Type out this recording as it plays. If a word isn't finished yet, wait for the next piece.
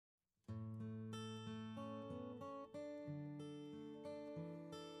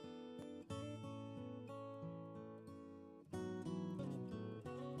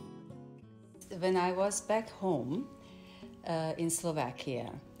When I was back home in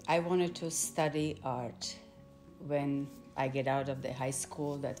Slovakia, I wanted to study art. When I get out of the high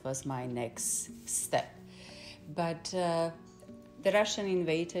school, that was my next step. But the Russian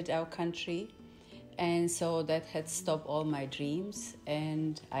invaded our country, and so that had stopped all my dreams,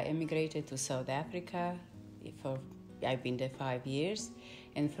 and I emigrated to South Africa. I've been there 5 years,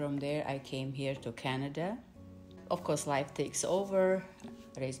 and from there I came here to Canada. Of course, life takes over,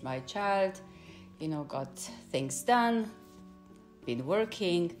 raised my child, got things done, been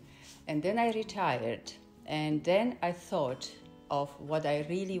working, and then I retired. And then I thought of what I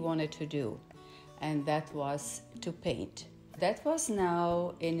really wanted to do, and that was to paint. That was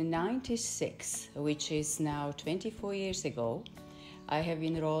now in '96, which is now 24 years ago. I have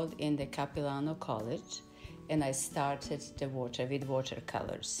enrolled in the Capilano College, and I started with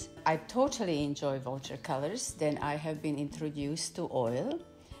watercolors. I totally enjoy watercolors. Then I have been introduced to oil,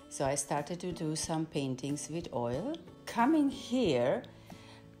 so I started to do some paintings with oil. Coming here,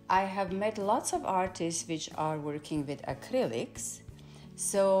 I have met lots of artists which are working with acrylics,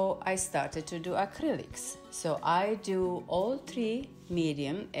 so I started to do acrylics. So I do all three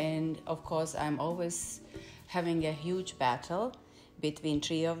medium, and of course I'm always having a huge battle between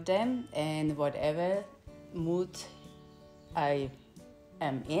three of them, and whatever mood I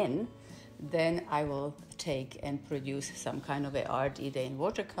am in, then I will take and produce some kind of art, either in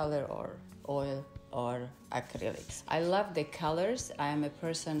watercolor or oil or acrylics. I love the colors. I am a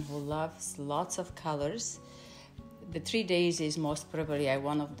person who loves lots of colors. The 3 days is most probably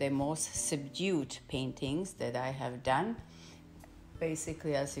one of the most subdued paintings that I have done.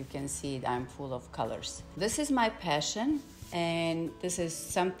 Basically, as you can see, I'm full of colors. This is my passion, and this is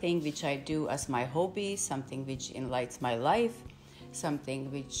something which I do as my hobby, something which enlightens my life,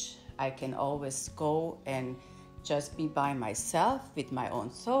 something which I can always go and just be by myself with my own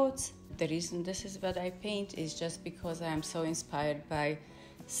thoughts. The reason this is what I paint is just because I am so inspired by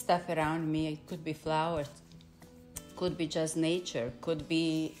stuff around me. It could be flowers, could be just nature, could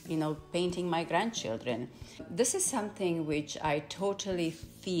be, painting my grandchildren. This is something which I totally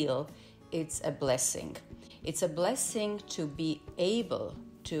feel it's a blessing. It's a blessing to be able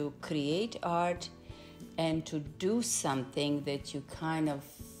to create art and to do something that you kind of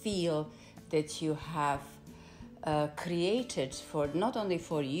feel that you have created for not only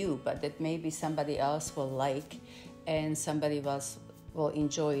for you, but that maybe somebody else will like and somebody else will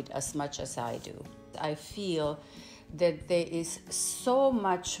enjoy it as much as I do. I feel that there is so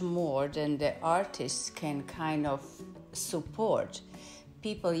much more than the artists can kind of support.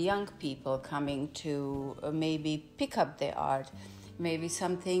 People, young people coming to maybe pick up the art, maybe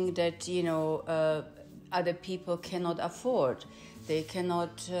something that, other people cannot afford. They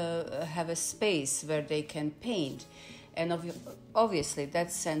cannot have a space where they can paint. And obviously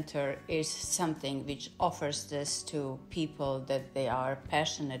that center is something which offers this to people that they are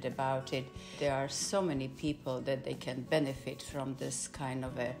passionate about it. There are so many people that they can benefit from this kind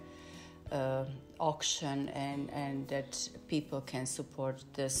of a auction, and that people can support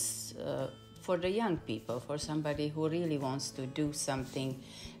this for the young people, for somebody who really wants to do something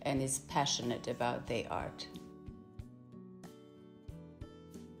and is passionate about their art.